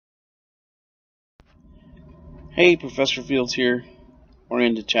Hey, Professor Fields here. We're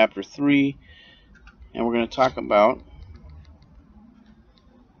into Chapter 3, and we're going to talk about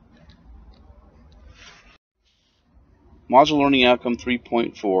Module Learning Outcome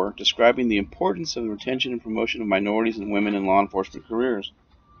 3.4, describing the importance of the retention and promotion of minorities and women in law enforcement careers.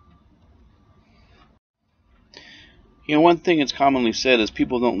 You know, one thing that's commonly said is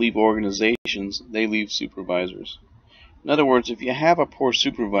people don't leave organizations, they leave supervisors. In other words, if you have a poor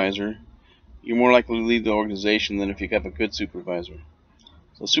supervisor, you're more likely to leave the organization than if you have a good supervisor.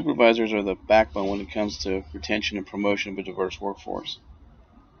 So supervisors are the backbone when it comes to retention and promotion of a diverse workforce.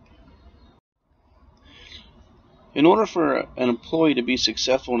 In order for an employee to be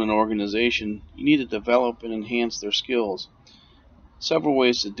successful in an organization, you need to develop and enhance their skills. Several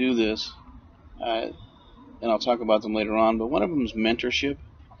ways to do this, and I'll talk about them later on, but one of them is mentorship.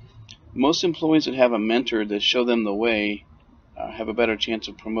 Most employees that have a mentor that show them the way have a better chance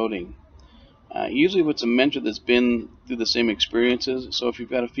of promoting. Usually it's a mentor that's been through the same experiences, so if you've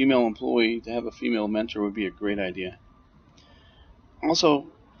got a female employee, to have a female mentor would be a great idea. Also,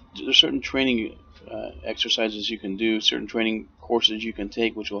 there's certain training exercises you can do, certain training courses you can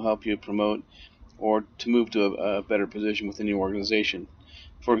take which will help you promote or to move to a better position within your organization.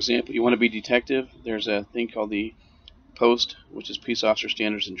 For example, you want to be detective, there's a thing called the POST, which is Peace Officer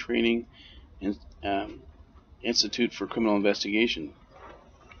Standards and Training, and Institute for Criminal Investigation.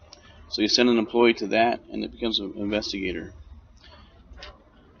 So you send an employee to that and it becomes an investigator.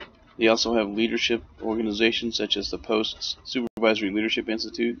 They also have leadership organizations such as the Post Supervisory Leadership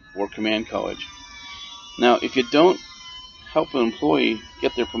Institute or Command College. Now, if you don't help an employee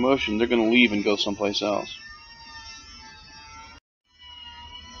get their promotion, they're going to leave and go someplace else.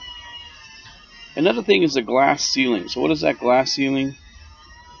 Another thing is the glass ceiling. So what is that glass ceiling?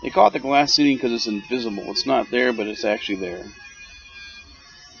 They call it the glass ceiling because it's invisible. It's not there, but it's actually there.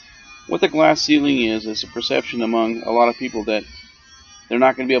 What the glass ceiling is a perception among a lot of people that they're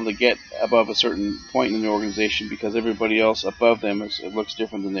not going to be able to get above a certain point in the organization because everybody else above them looks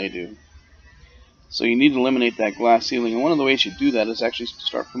different than they do. So you need to eliminate that glass ceiling, and one of the ways you do that is actually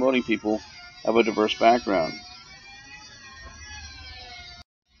start promoting people of a diverse background.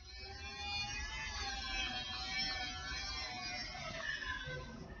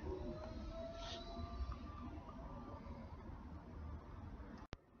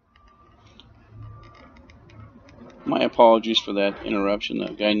 My apologies for that interruption.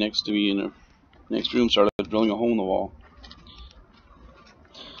 The guy next to me in the next room started drilling a hole in the wall.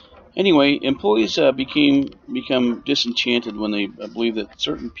 Anyway, employees become disenchanted when they believe that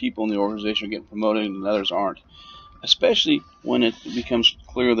certain people in the organization are getting promoted and others aren't, especially when it becomes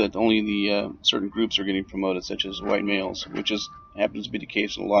clear that only the certain groups are getting promoted, such as white males, which happens to be the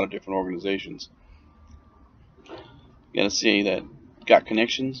case in a lot of different organizations. You got to say that got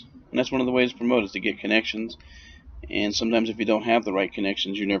connections, and that's one of the ways to promote is to get connections. And sometimes if you don't have the right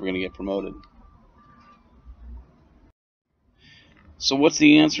connections, you're never going to get promoted. So what's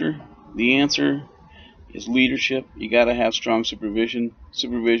the answer? The answer is leadership. You got to have strong supervision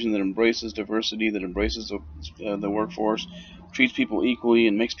that embraces diversity, that embraces the workforce, treats people equally,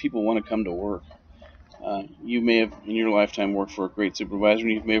 and makes people want to come to work. You may have in your lifetime worked for a great supervisor,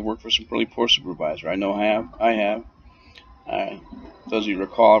 and you may have worked for some really poor supervisor. I know I have. Those of you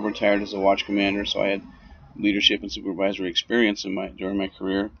recall, I retired as a watch commander, so I had leadership and supervisory experience during my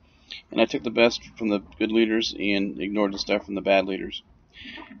career, and I took the best from the good leaders and ignored the stuff from the bad leaders.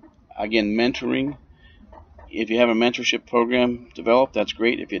 Again, mentoring. If you have a mentorship program developed, that's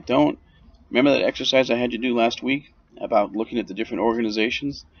great. If you don't, remember that exercise I had you do last week about looking at the different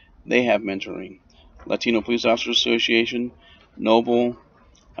organizations? They have mentoring. Latino Police Officers Association, Noble,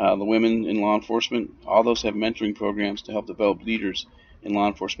 the Women in Law Enforcement, all those have mentoring programs to help develop leaders in law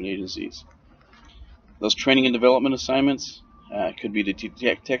enforcement agencies. Those training and development assignments could be to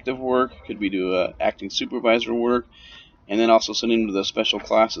detective work, could be to acting supervisor work, and then also sending them to the special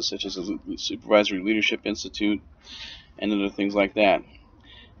classes such as the Supervisory Leadership Institute and other things like that.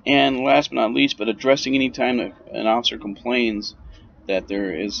 And last but not least, but addressing any time that an officer complains that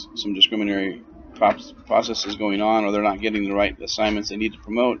there is some discriminatory processes going on or they're not getting the right assignments they need to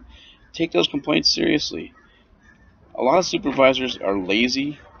promote, take those complaints seriously. A lot of supervisors are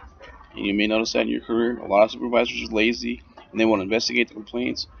lazy, and you may notice that in your career. A lot of supervisors are lazy and they won't investigate the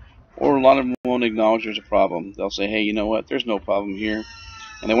complaints, or a lot of them won't acknowledge there's a problem. They'll say, hey, you know what, there's no problem here,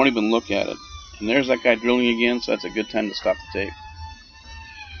 and they won't even look at it. And there's that guy drilling again, so that's a good time to stop the tape.